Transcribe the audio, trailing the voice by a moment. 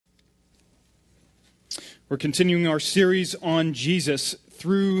We're continuing our series on Jesus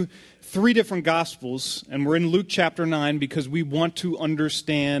through 3 different Gospels, and we're in Luke chapter 9 because we want to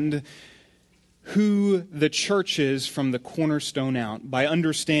understand who the church is from the cornerstone out, by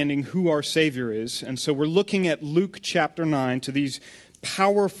understanding who our Savior is. And so we're looking at Luke chapter 9 to these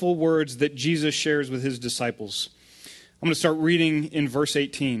powerful words that Jesus shares with his disciples. I'm going to start reading in verse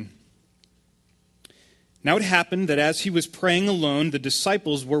 18. Now it happened that as he was praying alone, the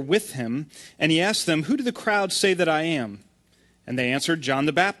disciples were with him, and he asked them, "Who do the crowd say that I am?" And they answered, "John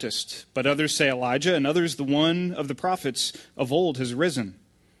the Baptist, but others say Elijah, and others the one of the prophets of old has risen."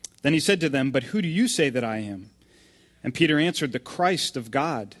 Then he said to them, "But who do you say that I am?" And Peter answered, "The Christ of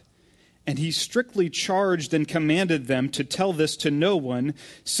God." And he strictly charged and commanded them to tell this to no one,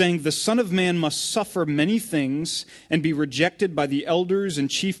 saying, "The Son of Man must suffer many things and be rejected by the elders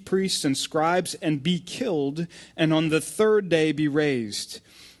and chief priests and scribes and be killed, and on the 3rd day be raised."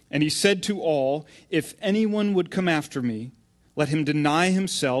 And he said to all, "If anyone would come after me, let him deny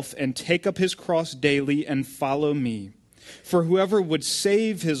himself and take up his cross daily and follow me. For whoever would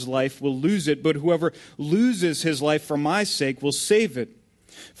save his life will lose it, but whoever loses his life for my sake will save it.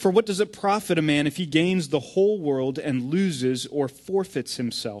 For what does it profit a man if he gains the whole world and loses or forfeits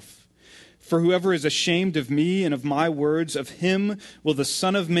himself? For whoever is ashamed of me and of my words, of him will the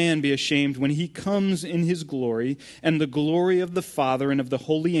Son of Man be ashamed when he comes in his glory and the glory of the Father and of the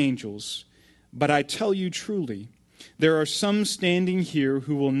holy angels. But I tell you truly, there are some standing here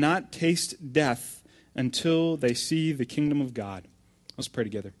who will not taste death until they see the kingdom of God." Let's pray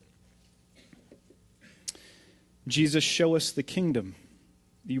together. Jesus, show us the kingdom.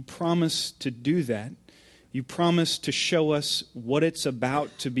 You promise to do that. You promise to show us what it's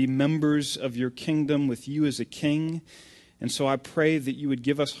about to be members of your kingdom with you as a king. And so I pray that you would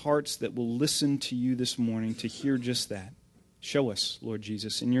give us hearts that will listen to you this morning to hear just that. Show us, Lord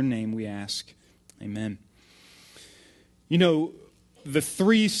Jesus. In your name we ask. Amen. You know, the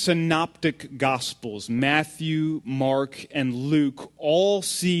 3 synoptic Gospels, Matthew, Mark, and Luke, all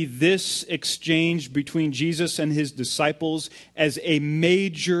see this exchange between Jesus and his disciples as a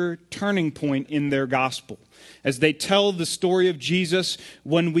major turning point in their gospel. As they tell the story of Jesus,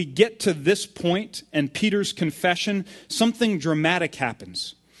 when we get to this point and Peter's confession, something dramatic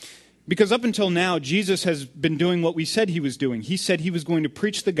happens. Because up until now, Jesus has been doing what we said he was doing. He said he was going to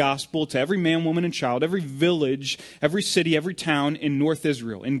preach the gospel to every man, woman, and child, every village, every city, every town in North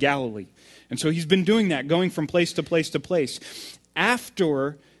Israel, in Galilee. And so he's been doing that, going from place to place to place.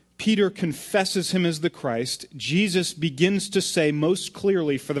 After Peter confesses him as the Christ, Jesus begins to say most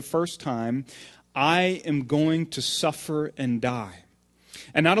clearly for the first time, "I am going to suffer and die."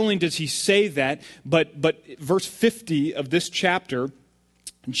 And not only does he say that, but verse 50 of this chapter,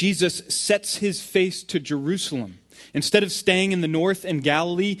 Jesus sets his face to Jerusalem. Instead of staying in the north in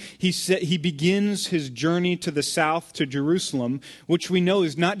Galilee, he begins his journey to the south to Jerusalem, which we know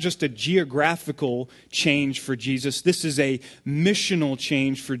is not just a geographical change for Jesus. This is a missional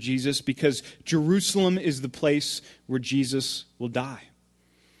change for Jesus because Jerusalem is the place where Jesus will die.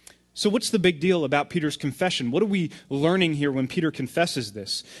 So what's the big deal about Peter's confession? What are we learning here when Peter confesses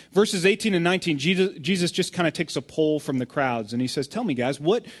this? Verses 18 and 19, Jesus just kind of takes a poll from the crowds, and he says, "Tell me, guys,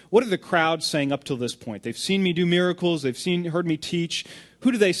 what are the crowds saying up till this point? They've seen me do miracles, heard me teach.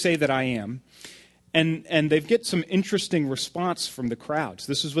 Who do they say that I am?" And they get some interesting response from the crowds.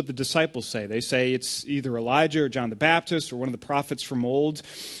 This is what the disciples say. They say it's either Elijah or John the Baptist or one of the prophets from old.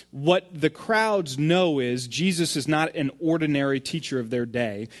 What the crowds know is Jesus is not an ordinary teacher of their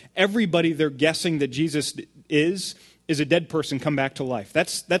day. Everybody they're guessing that Jesus is a dead person come back to life.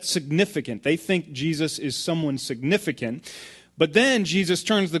 That's significant. They think Jesus is someone significant. But then Jesus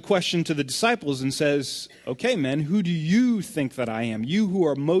turns the question to the disciples and says, "Okay, men, who do you think that I am? You who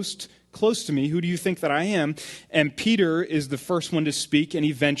are most close to me, who do you think that I am?" And Peter is the first one to speak, and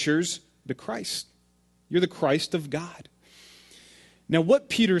he ventures, "The Christ. You're the Christ of God." Now, what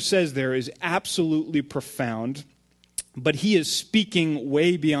Peter says there is absolutely profound, but he is speaking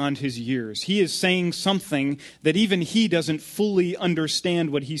way beyond his years. He is saying something that even he doesn't fully understand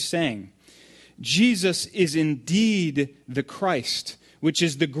what he's saying. Jesus is indeed the Christ, which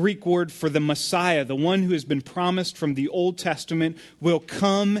is the Greek word for the Messiah, the one who has been promised from the Old Testament, will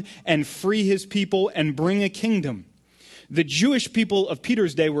come and free his people and bring a kingdom. The Jewish people of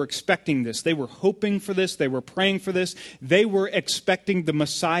Peter's day were expecting this. They were hoping for this. They were praying for this. They were expecting the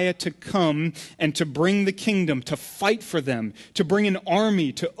Messiah to come and to bring the kingdom, to fight for them, to bring an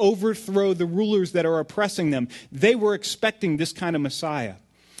army, to overthrow the rulers that are oppressing them. They were expecting this kind of Messiah.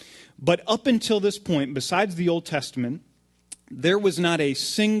 But up until this point, besides the Old Testament, there was not a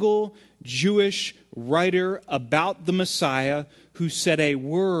single Jewish writer about the Messiah who said a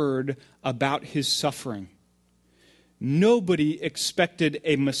word about his suffering. Nobody expected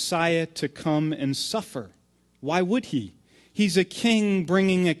a Messiah to come and suffer. Why would he? He's a king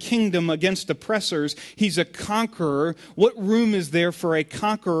bringing a kingdom against oppressors. He's a conqueror. What room is there for a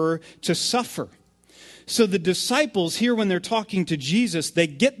conqueror to suffer? So the disciples here, when they're talking to Jesus, they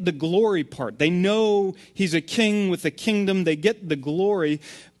get the glory part. They know he's a king with a kingdom. They get the glory,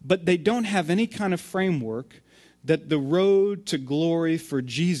 but they don't have any kind of framework that the road to glory for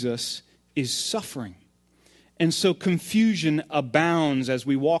Jesus is suffering. And so confusion abounds as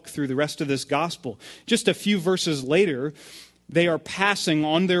we walk through the rest of this gospel. Just a few verses later, they are passing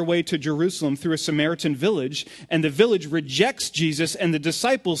on their way to Jerusalem through a Samaritan village, and the village rejects Jesus, and the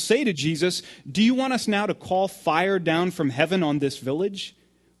disciples say to Jesus, "Do you want us now to call fire down from heaven on this village?"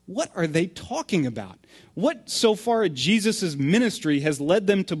 What are they talking about? What so far in Jesus' ministry has led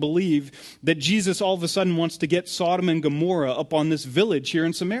them to believe that Jesus all of a sudden wants to get Sodom and Gomorrah up on this village here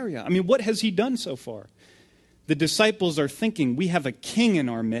in Samaria? I mean, what has he done so far? The disciples are thinking, we have a king in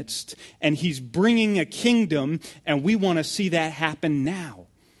our midst, and he's bringing a kingdom, and we want to see that happen now.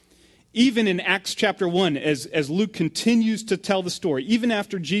 Even in Acts chapter 1, as Luke continues to tell the story, even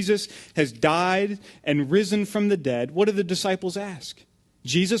after Jesus has died and risen from the dead, what do the disciples ask?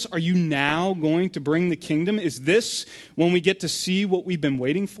 Jesus, are you now going to bring the kingdom? Is this when we get to see what we've been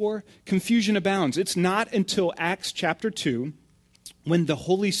waiting for? Confusion abounds. It's not until Acts chapter 2, when the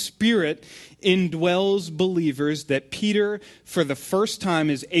Holy Spirit indwells believers, that Peter, for the first time,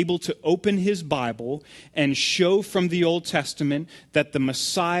 is able to open his Bible and show from the Old Testament that the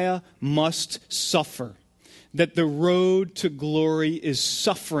Messiah must suffer, that the road to glory is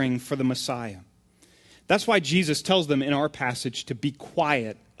suffering for the Messiah. That's why Jesus tells them in our passage to be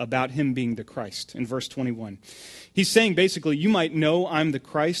quiet about him being the Christ in verse 21. He's saying basically, you might know I'm the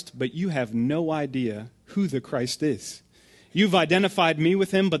Christ, but you have no idea who the Christ is. You've identified me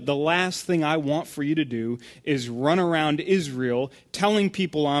with him, but the last thing I want for you to do is run around Israel telling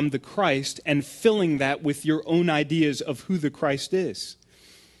people I'm the Christ and filling that with your own ideas of who the Christ is.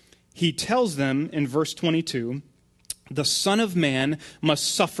 He tells them in verse 22, the Son of Man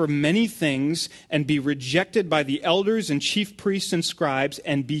must suffer many things and be rejected by the elders and chief priests and scribes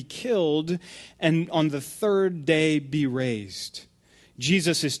and be killed, and on the third day be raised.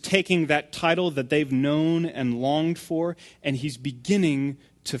 Jesus is taking that title that they've known and longed for, and he's beginning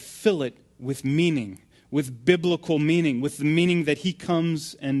to fill it with meaning, with biblical meaning, with the meaning that he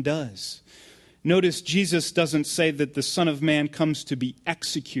comes and does. Notice Jesus doesn't say that the Son of Man comes to be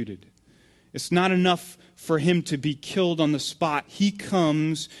executed. It's not enough for him to be killed on the spot. He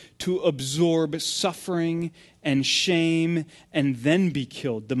comes to absorb suffering and shame and then be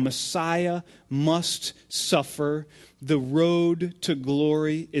killed. The Messiah must suffer. The road to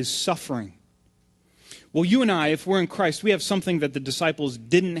glory is suffering. Well, you and I, if we're in Christ, we have something that the disciples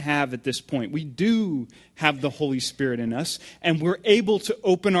didn't have at this point. We do have the Holy Spirit in us, and we're able to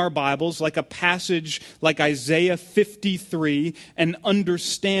open our Bibles like a passage like Isaiah 53 and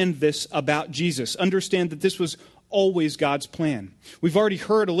understand this about Jesus. Understand that this was always God's plan. We've already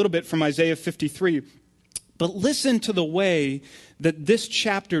heard a little bit from Isaiah 53, but listen to the way that this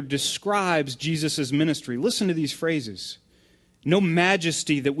chapter describes Jesus' ministry. Listen to these phrases. No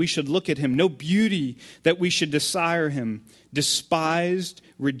majesty that we should look at him. No beauty that we should desire him. Despised,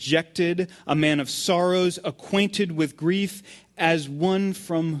 rejected, a man of sorrows, acquainted with grief, as one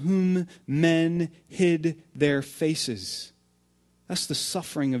from whom men hid their faces. That's the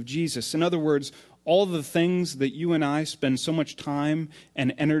suffering of Jesus. In other words, all the things that you and I spend so much time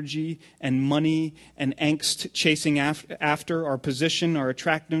and energy and money and angst chasing after, our position, our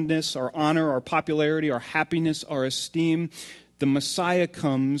attractiveness, our honor, our popularity, our happiness, our esteem, the Messiah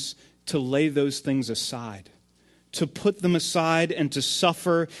comes to lay those things aside, to put them aside and to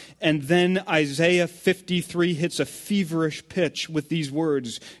suffer. And then Isaiah 53 hits a feverish pitch with these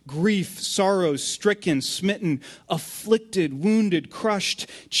words: grief, sorrow, stricken, smitten, afflicted, wounded, crushed,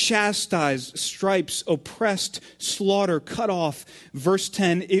 chastised, stripes, oppressed, slaughter, cut off. Verse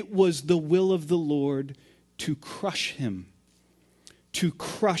 10, it was the will of the Lord to crush him, to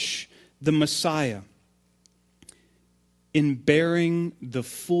crush the Messiah. In bearing the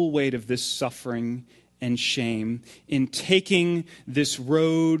full weight of this suffering and shame, in taking this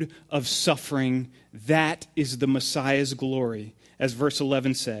road of suffering, that is the Messiah's glory. As verse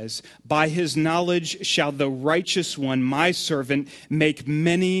 11 says, by his knowledge shall the righteous one, my servant, make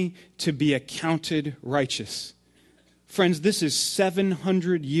many to be accounted righteous. Friends, this is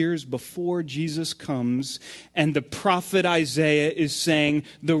 700 years before Jesus comes, and the prophet Isaiah is saying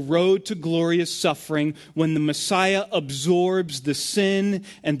the road to glory is suffering when the Messiah absorbs the sin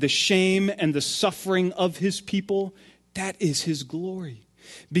and the shame and the suffering of his people. That is his glory.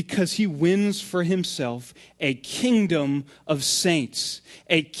 Because he wins for himself a kingdom of saints,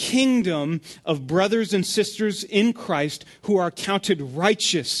 a kingdom of brothers and sisters in Christ who are counted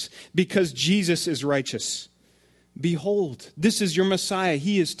righteous because Jesus is righteous. Behold, this is your Messiah.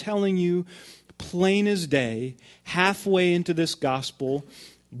 He is telling you plain as day, halfway into this gospel,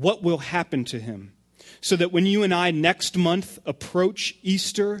 what will happen to him. So that when you and I next month approach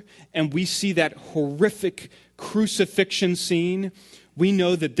Easter and we see that horrific crucifixion scene, we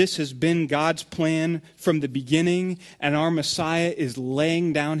know that this has been God's plan from the beginning, and our Messiah is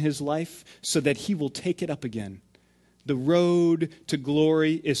laying down his life so that he will take it up again. The road to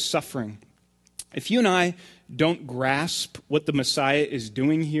glory is suffering. If you and I don't grasp what the Messiah is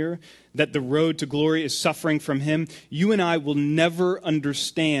doing here, that the road to glory is suffering from him, you and I will never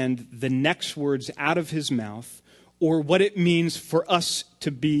understand the next words out of his mouth or what it means for us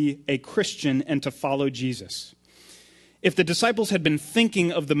to be a Christian and to follow Jesus. If the disciples had been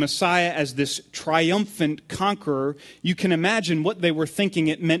thinking of the Messiah as this triumphant conqueror, you can imagine what they were thinking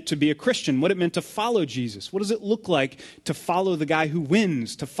it meant to be a Christian, what it meant to follow Jesus. What does it look like to follow the guy who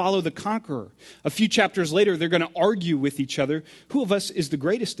wins, to follow the conqueror? A few chapters later, they're going to argue with each other. Who of us is the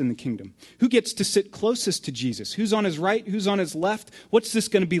greatest in the kingdom? Who gets to sit closest to Jesus? Who's on his right? Who's on his left? What's this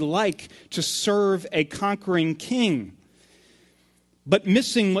going to be like to serve a conquering king? But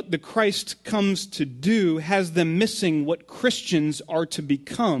missing what the Christ comes to do has them missing what Christians are to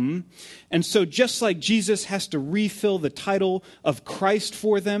become. And so just like Jesus has to refill the title of Christ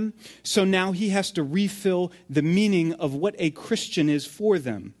for them, so now he has to refill the meaning of what a Christian is for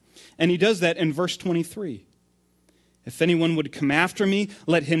them. And he does that in verse 23. If anyone would come after me,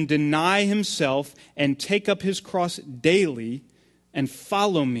 let him deny himself and take up his cross daily and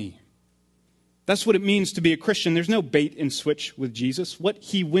follow me. That's what it means to be a Christian. There's no bait and switch with Jesus. What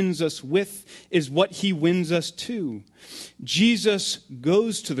he wins us with is what he wins us to. Jesus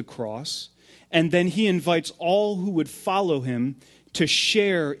goes to the cross, and then he invites all who would follow him to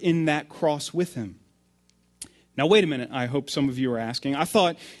share in that cross with him. Now, wait a minute, I hope some of you are asking. I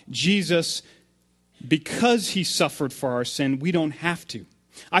thought Jesus, because he suffered for our sin, we don't have to.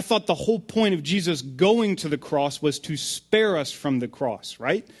 I thought the whole point of Jesus going to the cross was to spare us from the cross,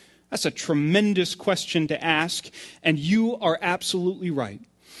 right? That's a tremendous question to ask, and you are absolutely right.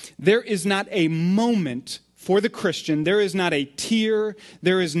 There is not a moment for the Christian, there is not a tear,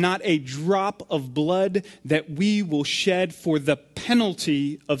 there is not a drop of blood that we will shed for the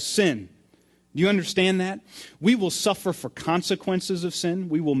penalty of sin. Do you understand that? We will suffer for consequences of sin.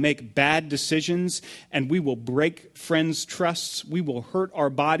 We will make bad decisions, and we will break friends' trusts. We will hurt our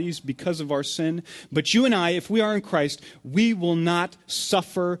bodies because of our sin. But you and I, if we are in Christ, we will not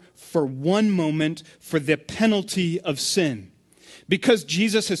suffer for one moment for the penalty of sin. Because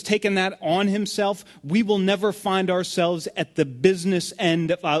Jesus has taken that on himself, we will never find ourselves at the business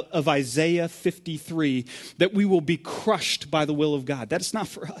end of Isaiah 53, that we will be crushed by the will of God. That's not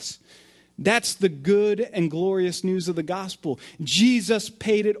for us. That's the good and glorious news of the gospel. Jesus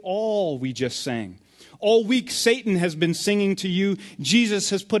paid it all, we just sang. All week, Satan has been singing to you. Jesus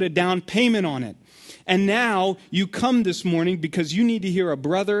has put a down payment on it. And now you come this morning because you need to hear a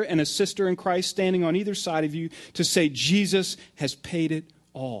brother and a sister in Christ standing on either side of you to say, Jesus has paid it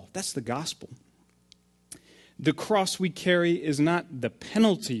all. That's the gospel. The cross we carry is not the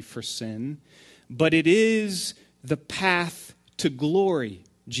penalty for sin, but it is the path to glory,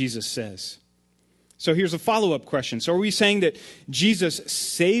 Jesus says. So here's a follow-up question. So are we saying that Jesus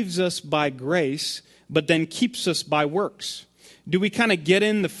saves us by grace, but then keeps us by works? Do we kind of get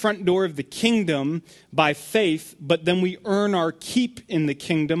in the front door of the kingdom by faith, but then we earn our keep in the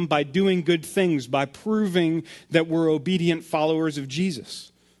kingdom by doing good things, by proving that we're obedient followers of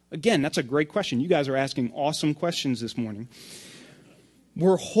Jesus? Again, that's a great question. You guys are asking awesome questions this morning.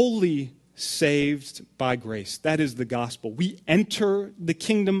 We're wholly saved by grace. That is the gospel. We enter the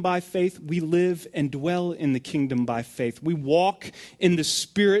kingdom by faith. We live and dwell in the kingdom by faith. We walk in the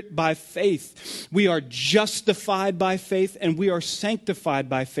Spirit by faith. We are justified by faith, and we are sanctified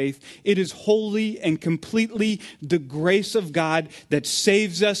by faith. It is wholly and completely the grace of God that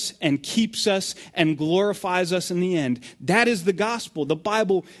saves us and keeps us and glorifies us in the end. That is the gospel. The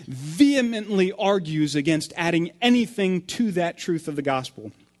Bible vehemently argues against adding anything to that truth of the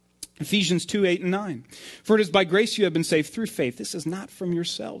gospel. Ephesians 2, 8, and 9. For it is by grace you have been saved through faith. This is not from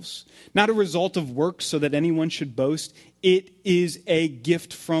yourselves, not a result of works so that anyone should boast. It is a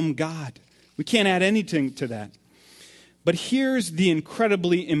gift from God. We can't add anything to that. But here's the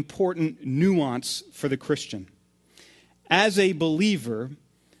incredibly important nuance for the Christian. As a believer,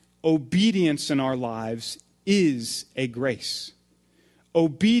 obedience in our lives is a grace.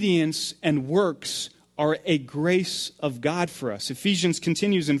 Obedience and works are a grace of God for us. Ephesians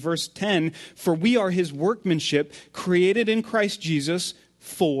continues in verse 10, "For we are his workmanship, created in Christ Jesus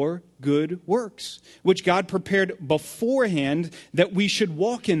for good works, which God prepared beforehand that we should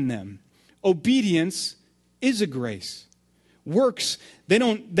walk in them." Obedience is a grace. Works, they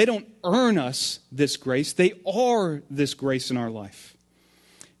don't earn us this grace. They are this grace in our life.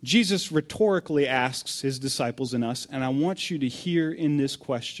 Jesus rhetorically asks his disciples and us, and I want you to hear in this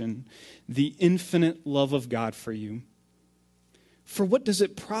question the infinite love of God for you. For what does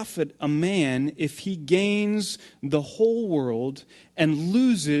it profit a man if he gains the whole world and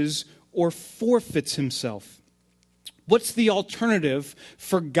loses or forfeits himself? What's the alternative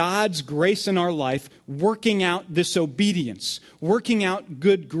for God's grace in our life working out this obedience, working out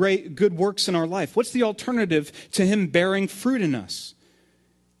good works in our life? What's the alternative to him bearing fruit in us?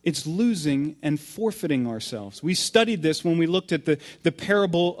 It's losing and forfeiting ourselves. We studied this when we looked at the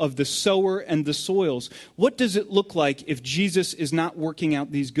parable of the sower and the soils. What does it look like if Jesus is not working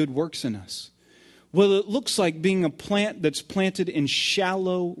out these good works in us? Well, it looks like being a plant that's planted in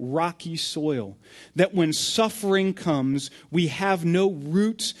shallow, rocky soil, that when suffering comes, we have no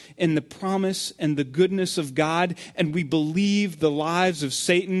root in the promise and the goodness of God, and we believe the lies of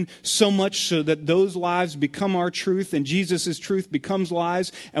Satan so much so that those lies become our truth, and Jesus' truth becomes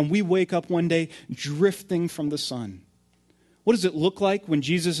lies, and we wake up one day drifting from the sun. What does it look like when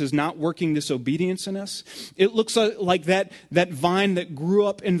Jesus is not working this obedience in us? It looks like that vine that grew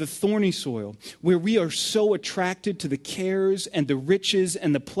up in the thorny soil, where we are so attracted to the cares and the riches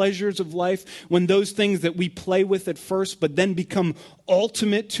and the pleasures of life, when those things that we play with at first but then become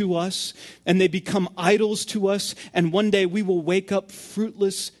ultimate to us, and they become idols to us, and one day we will wake up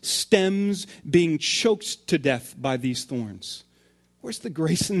fruitless stems being choked to death by these thorns. Where's the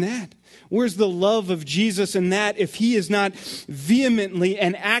grace in that? Where's the love of Jesus in that if he is not vehemently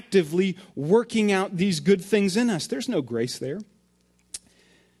and actively working out these good things in us? There's no grace there.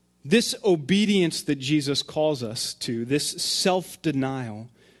 This obedience that Jesus calls us to, this self-denial,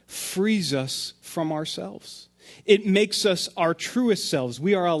 frees us from ourselves. It makes us our truest selves.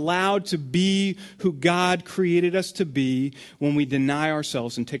 We are allowed to be who God created us to be when we deny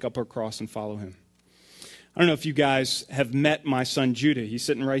ourselves and take up our cross and follow him. I don't know if you guys have met my son Judah. He's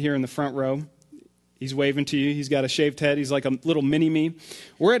sitting right here in the front row. He's waving to you. He's got a shaved head. He's like a little mini-me.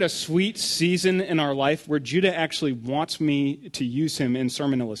 We're at a sweet season in our life where Judah actually wants me to use him in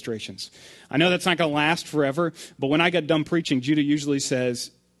sermon illustrations. I know that's not going to last forever, but when I get done preaching, Judah usually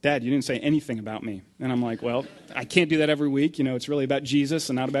says, "Dad, you didn't say anything about me." And I'm like, well, I can't do that every week. You know, it's really about Jesus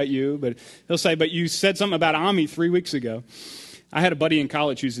and not about you. But he'll say, "But you said something about Ami 3 weeks ago." I had a buddy in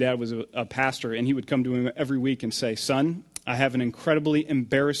college whose dad was a pastor, and he would come to him every week and say, "Son, I have an incredibly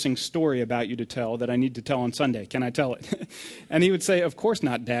embarrassing story about you to tell that I need to tell on Sunday. Can I tell it?" And he would say, "Of course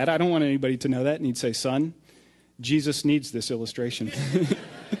not, Dad. I don't want anybody to know that." And he'd say, "Son, Jesus needs this illustration."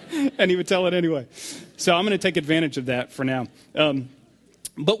 And he would tell it anyway. So I'm going to take advantage of that for now.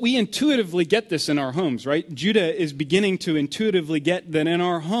 But we intuitively get this in our homes, right? Judah is beginning to intuitively get that in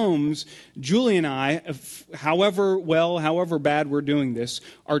our homes, Julie and I, however well, however bad we're doing this,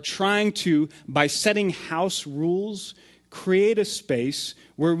 are trying to, by setting house rules, create a space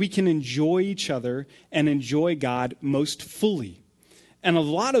where we can enjoy each other and enjoy God most fully. And a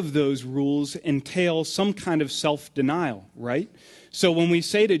lot of those rules entail some kind of self-denial, right? So when we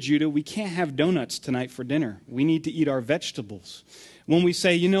say to Judah, "We can't have donuts tonight for dinner. We need to eat our vegetables." When we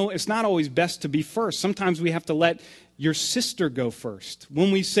say, it's not always best to be first. Sometimes we have to let your sister go first.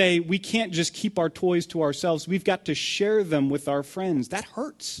 When we say we can't just keep our toys to ourselves, we've got to share them with our friends. That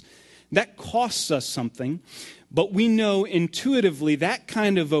hurts. That costs us something. But we know intuitively that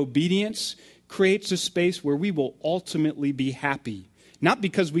kind of obedience creates a space where we will ultimately be happy. Not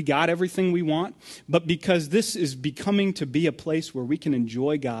because we got everything we want, but because this is becoming to be a place where we can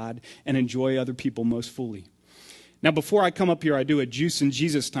enjoy God and enjoy other people most fully. Now, before I come up here, I do a Juice and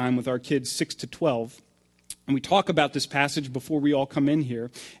Jesus time with our kids 6 to 12. And we talk about this passage before we all come in here.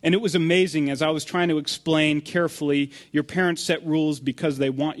 And it was amazing as I was trying to explain carefully, your parents set rules because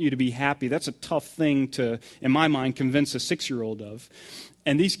they want you to be happy. That's a tough thing to, in my mind, convince a 6-year-old of.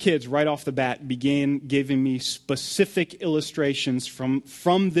 And these kids, right off the bat, began giving me specific illustrations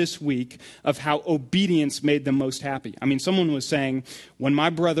from this week of how obedience made them most happy. I mean, someone was saying, when my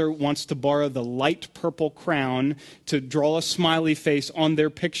brother wants to borrow the light purple crayon to draw a smiley face on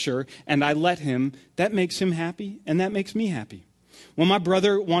their picture, and I let him, that makes him happy, and that makes me happy. When my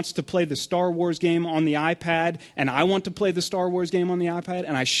brother wants to play the Star Wars game on the iPad, and I want to play the Star Wars game on the iPad,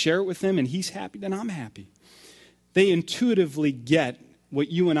 and I share it with him, and he's happy, then I'm happy. They intuitively get what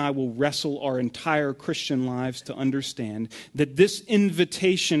you and I will wrestle our entire Christian lives to understand, that this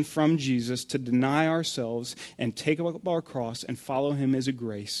invitation from Jesus to deny ourselves and take up our cross and follow him is a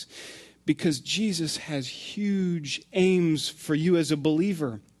grace. Because Jesus has huge aims for you as a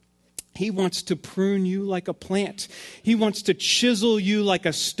believer. He wants to prune you like a plant. He wants to chisel you like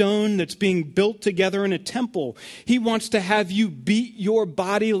a stone that's being built together in a temple. He wants to have you beat your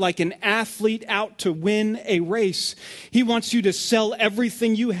body like an athlete out to win a race. He wants you to sell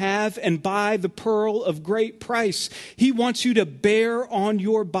everything you have and buy the pearl of great price. He wants you to bear on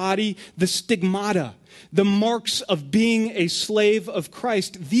your body the stigmata, the marks of being a slave of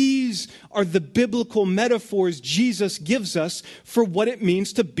Christ. These are the biblical metaphors Jesus gives us for what it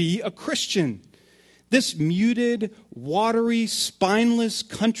means to be a Christian. This muted, watery, spineless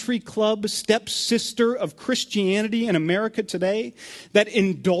country club stepsister of Christianity in America today that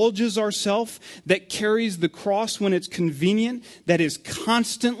indulges ourselves, that carries the cross when it's convenient, that is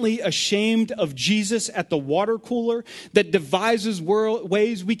constantly ashamed of Jesus at the water cooler, that devises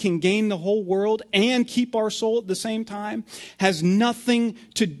ways we can gain the whole world and keep our soul at the same time, has nothing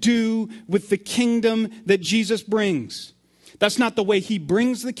to do with the kingdom that Jesus brings. That's not the way he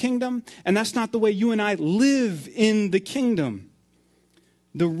brings the kingdom, and that's not the way you and I live in the kingdom.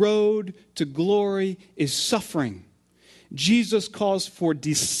 The road to glory is suffering. Jesus calls for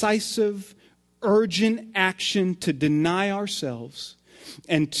decisive, urgent action to deny ourselves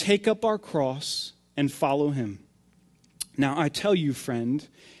and take up our cross and follow him. Now, I tell you, friend,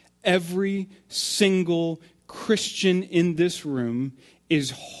 every single Christian in this room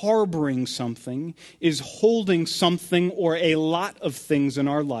is harboring something, is holding something or a lot of things in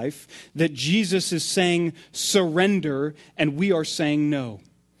our life that Jesus is saying surrender, and we are saying no.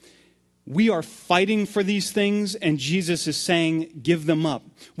 We are fighting for these things, and Jesus is saying give them up.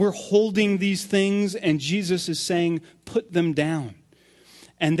 We're holding these things, and Jesus is saying put them down.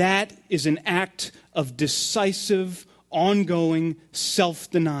 And that is an act of decisive, ongoing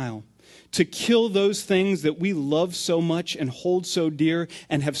self-denial. To kill those things that we love so much and hold so dear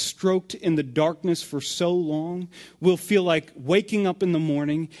and have stroked in the darkness for so long, we'll feel like waking up in the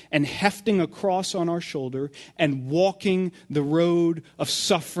morning and hefting a cross on our shoulder and walking the road of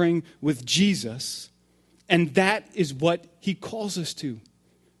suffering with Jesus. And that is what he calls us to.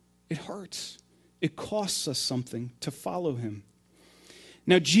 It hurts. It costs us something to follow him.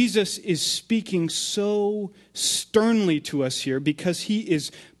 Now, Jesus is speaking so sternly to us here because he is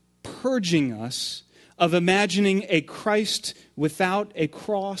purging us of imagining a Christ without a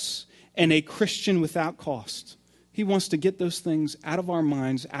cross and a Christian without cost. He wants to get those things out of our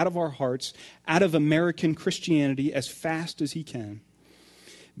minds, out of our hearts, out of American Christianity as fast as he can.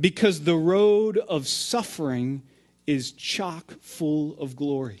 Because the road of suffering is chock full of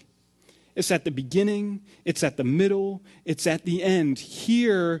glory. It's at the beginning, it's at the middle, it's at the end.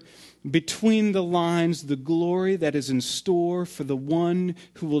 Here, between the lines, the glory that is in store for the one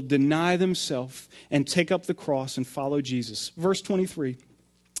who will deny themselves and take up the cross and follow Jesus. Verse 23,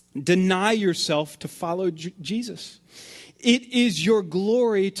 deny yourself to follow Jesus. It is your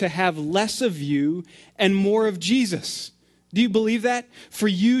glory to have less of you and more of Jesus. Do you believe that? For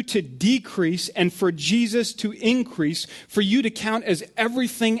you to decrease and for Jesus to increase, for you to count as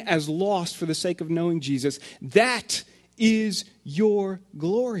everything as lost for the sake of knowing Jesus, that is your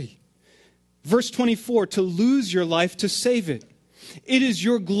glory. Verse 24, to lose your life to save it. It is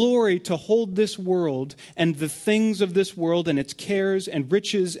your glory to hold this world and the things of this world and its cares and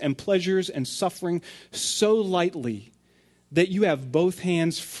riches and pleasures and suffering so lightly that you have both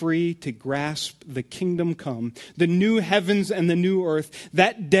hands free to grasp the kingdom come, the new heavens and the new earth,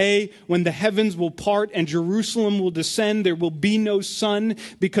 that day when the heavens will part and Jerusalem will descend. There will be no sun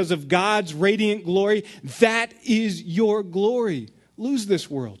because of God's radiant glory. That is your glory. Lose this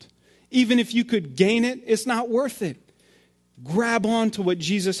world. Even if you could gain it, it's not worth it. Grab on to what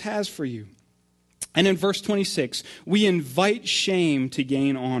Jesus has for you. And in verse 26, we invite shame to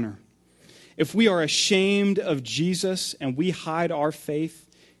gain honor. If we are ashamed of Jesus and we hide our faith,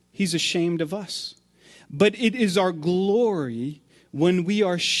 he's ashamed of us. But it is our glory when we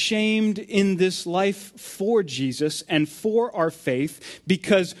are shamed in this life for Jesus and for our faith,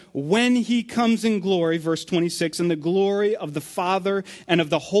 because when he comes in glory, verse 26, in the glory of the Father and of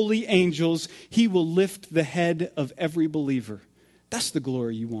the holy angels, he will lift the head of every believer. That's the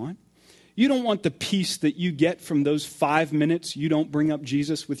glory you want. You don't want the peace that you get from those 5 minutes you don't bring up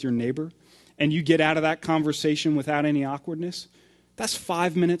Jesus with your neighbor and you get out of that conversation without any awkwardness. That's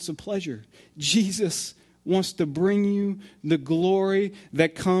 5 minutes of pleasure. Jesus wants to bring you the glory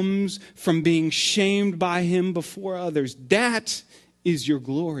that comes from being shamed by him before others. That is your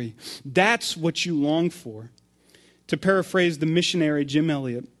glory. That's what you long for. To paraphrase the missionary Jim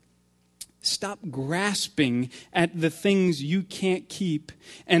Elliot, stop grasping at the things you can't keep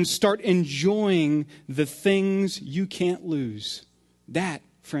and start enjoying the things you can't lose. That,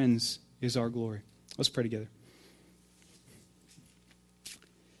 friends, is our glory. Let's pray together.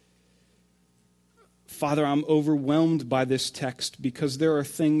 Father, I'm overwhelmed by this text because there are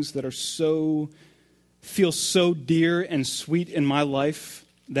things that feel so dear and sweet in my life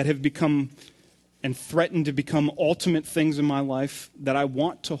that have become and threaten to become ultimate things in my life that I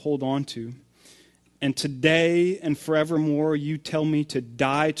want to hold on to. And today and forevermore, you tell me to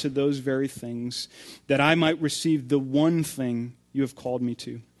die to those very things that I might receive the one thing you have called me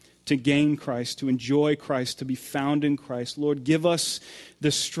to gain Christ, to enjoy Christ, to be found in Christ. Lord, give us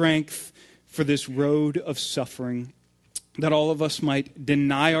the strength for this road of suffering, that all of us might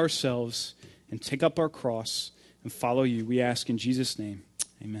deny ourselves and take up our cross and follow you. We ask in Jesus' name,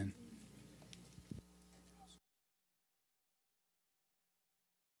 amen.